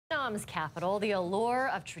Vietnam's capital, the allure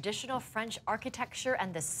of traditional French architecture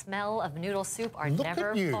and the smell of noodle soup are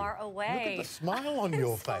never far away. Look at the smile on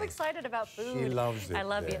your face. I'm so excited about food. She loves it. I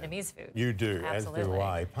love Vietnamese food. You do, Absolutely. as do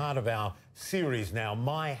I. Part of our series now,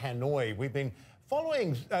 My Hanoi. We've been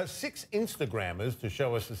following 6 Instagrammers to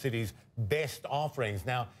show us the city's best offerings.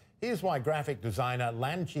 Now, here's why graphic designer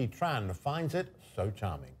Chi Tran finds it so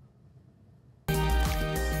charming.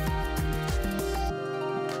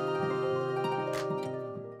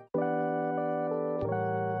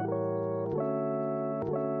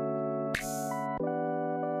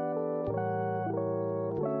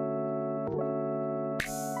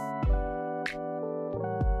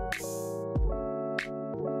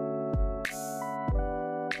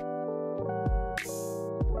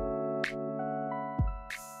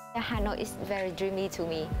 Hanoi is very dreamy to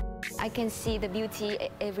me. I can see the beauty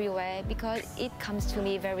everywhere because it comes to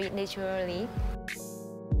me very naturally.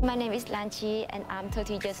 My name is Chi and I'm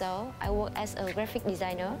 30 years old. I work as a graphic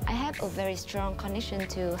designer. I have a very strong connection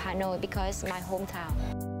to Hanoi because my hometown.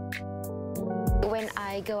 When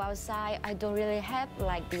I go outside, I don't really have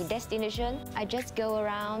like the destination. I just go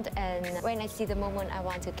around, and when I see the moment, I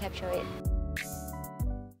want to capture it.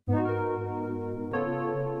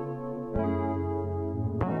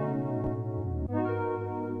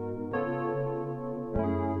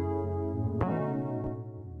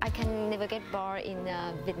 I can never get bored in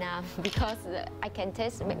Vietnam because I can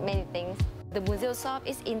taste many things. The Brazil shop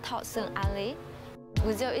is in Thọ Xuân Alley.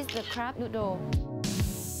 Brazil is the crab noodle.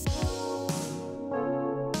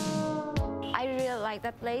 I really like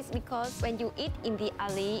that place because when you eat in the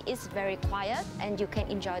alley, it's very quiet and you can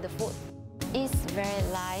enjoy the food. It's very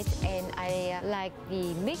light and I like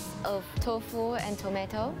the mix of tofu and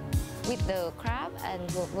tomato with the crab and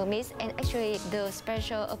vermis, and actually the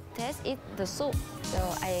special of taste is the soup, so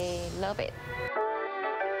I love it.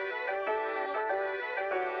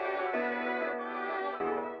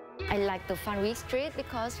 I like the Phan Huy Street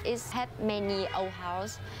because it had many old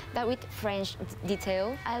houses that with French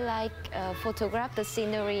detail. I like photograph the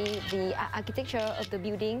scenery, the architecture of the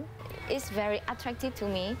building. It's very attractive to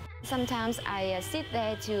me. Sometimes I sit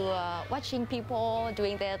there to watching people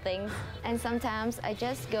doing their things, and sometimes I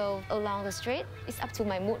just go along the street. It's up to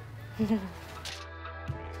my mood.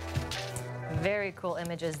 Very cool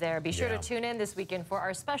images there. Be sure to tune in this weekend for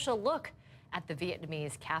our special look at the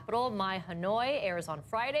Vietnamese capital. My Hanoi airs on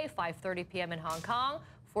Friday, 5:30 p.m. in Hong Kong,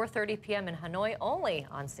 4:30 p.m. in Hanoi, only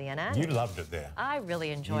on CNN. You loved it there. I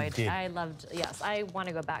really enjoyed it. I loved, yes, I want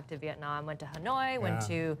to go back to Vietnam. Went to Hanoi, went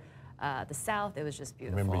to the south. It was just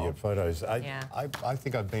beautiful. Remember your photos. I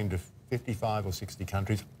think I've been to 55 or 60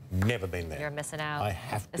 countries. Never been there. You're missing out. I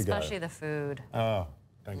have to Especially the food. Oh,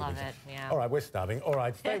 don't Love get me it, yeah. All right, we're starting. All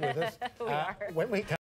right, stay with us. We are. When we come